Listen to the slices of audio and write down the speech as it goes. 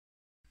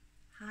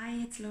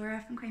it's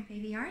Laura from Quaint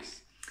Baby Art.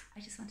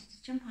 I just wanted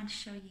to jump on to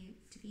show you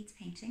Davide's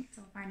painting. It's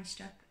all varnished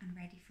up and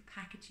ready for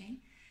packaging.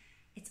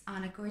 It's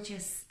on a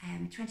gorgeous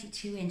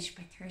 22-inch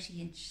by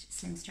 30-inch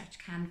slim stretch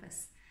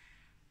canvas.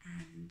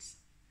 And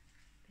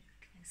a bit of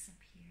a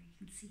close-up here,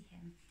 you can see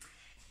him.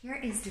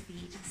 Here is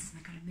Davide. This is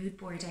my kind of mood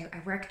board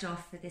I worked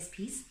off for this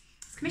piece.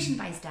 It was commissioned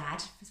by his dad.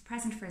 It was a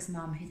present for his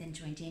mum, who then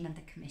joined in on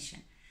the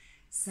commission.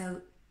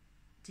 So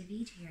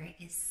Davide here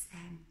is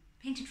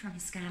painted from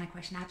his scan in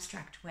quite an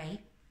abstract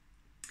way.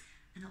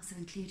 And also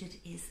included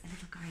is a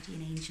little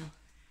guardian angel.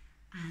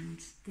 And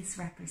this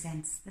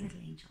represents the little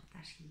angel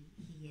that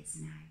he is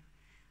now.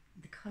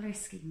 The colour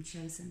scheme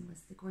chosen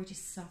was the gorgeous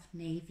soft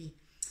navy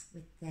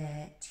with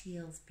the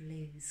teals,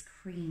 blues,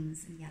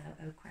 creams and yellow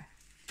ochre.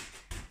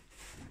 So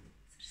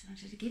I just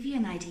wanted to give you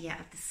an idea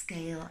of the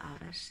scale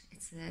of it.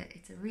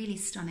 It's a really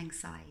stunning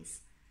size,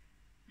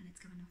 and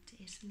it's going off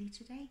to Italy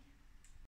today.